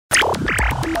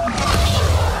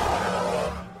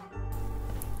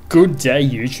Good day,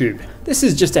 YouTube. This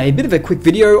is just a bit of a quick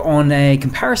video on a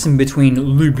comparison between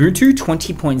Lubuntu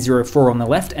 20.04 on the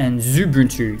left and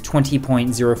Xubuntu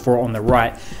 20.04 on the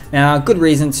right. Now, a good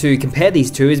reason to compare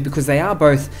these two is because they are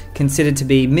both considered to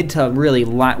be mid to really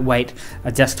lightweight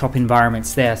desktop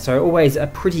environments there, so always a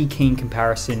pretty keen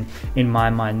comparison in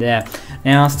my mind there.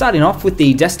 Now, starting off with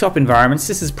the desktop environments,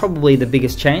 this is probably the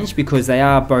biggest change because they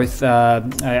are both,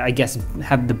 I guess,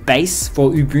 have the base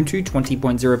for Ubuntu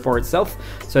 20.04 itself,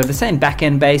 so the same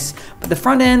backend base, but the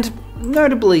front end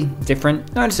noticeably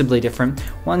different.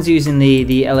 One's using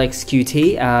the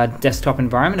LXQT desktop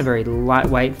environment, a very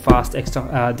lightweight, fast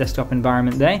desktop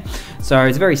environment there. So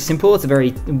it's very simple. It's a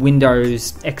very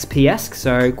Windows XP-esque,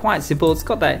 so quite simple. It's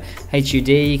got that HUD.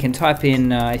 You can type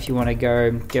in if you want to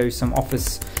go some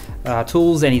Office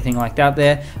tools, anything like that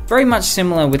there. Very much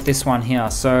similar with this one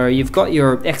here. So you've got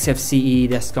your XFCE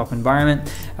desktop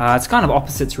environment. It's kind of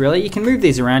opposites really. You can move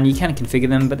these around, you can configure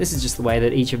them, but this is just the way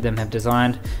that each of them have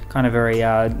designed. Kind of very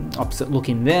opposite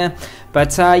looking there.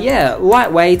 But yeah,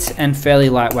 lightweight and fairly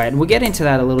lightweight. We'll get into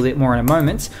that a little bit more in a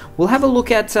moment. We'll have a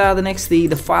look at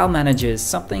the file managers,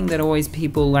 something that always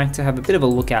people like to have a bit of a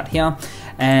look at here.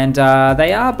 And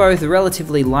they are both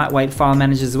relatively lightweight file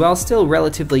managers as well, still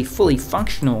relatively fully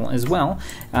functional as well.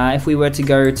 If we were to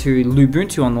go to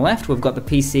Lubuntu on the left, we've got the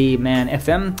PC Man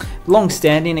FM, long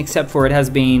standing except for it has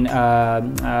been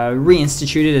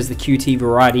reinstituted as the Qt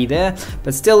variety there,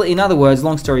 but still, in other words,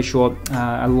 long story short,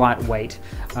 a lightweight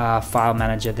file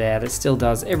manager there that still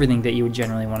does everything that you would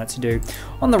generally want it to do.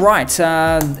 On the right,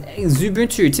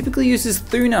 Xubuntu typically uses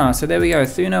Thuna, so there we go,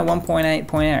 Thuna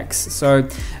 1.8.x. So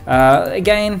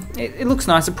again, it looks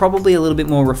nicer, probably a little bit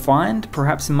more refined,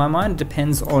 perhaps in my mind. It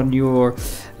depends on your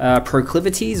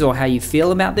proclivities or how you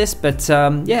feel about this, but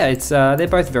yeah, they're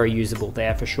both very usable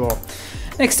there for sure.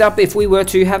 Next up, if we were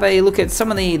to have a look at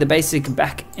some of the basic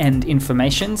back-end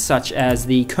information, such as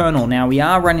the kernel. Now, we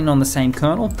are running on the same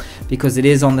kernel because it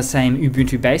is on the same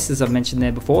Ubuntu base, as I've mentioned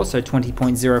there before, so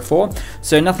 20.04.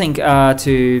 So nothing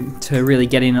to really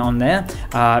get in on there.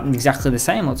 Exactly the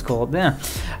same, let's call it there.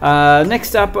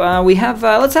 Next up, we have,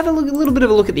 let's have a little bit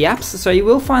of a look at the apps. So you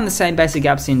will find the same basic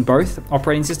apps in both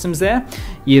operating systems there.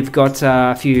 You've got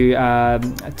a few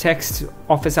text,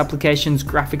 Office applications,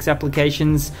 graphics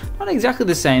applications, not exactly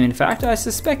the same. In fact, I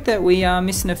suspect that we are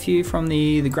missing a few from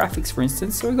the graphics, for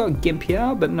instance. So we've got GIMP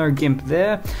here, but no GIMP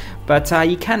there. But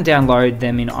you can download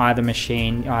them in either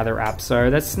machine, either app. So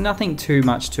that's nothing too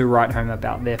much to write home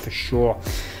about there for sure.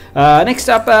 Next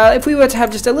up, if we were to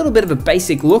have just a little bit of a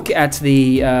basic look at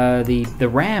the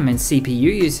RAM and CPU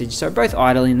usage, so both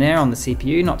idle in there on the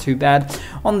CPU, not too bad.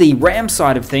 On the RAM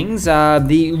side of things,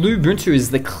 the Lubuntu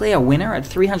is the clear winner at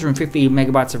 350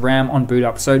 megabytes of RAM on boot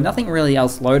up, so nothing really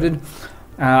else loaded.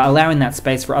 Allowing that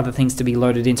space for other things to be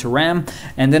loaded into RAM.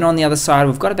 And then on the other side,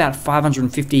 we've got about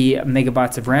 550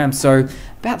 megabytes of RAM, so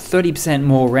about 30%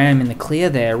 more RAM in the clear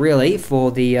there, really,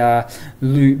 for the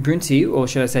Lubuntu, or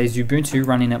should I say Xubuntu,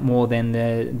 running at more than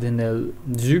the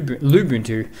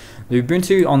Lubuntu.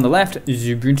 Lubuntu on the left,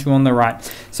 Xubuntu on the right.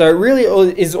 So it really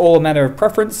is all a matter of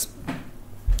preference.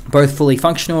 Both fully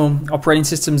functional operating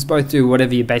systems, both do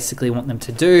whatever you basically want them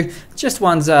to do. Just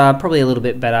one's probably a little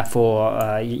bit better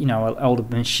for you know, an older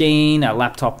machine, a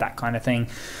laptop, that kind of thing.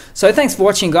 So thanks for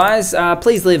watching, guys.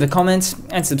 Please leave a comment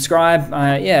and subscribe.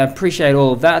 Yeah, appreciate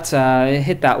all of that.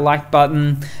 Hit that like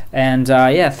button, and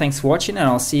yeah, thanks for watching, and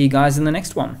I'll see you guys in the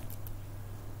next one.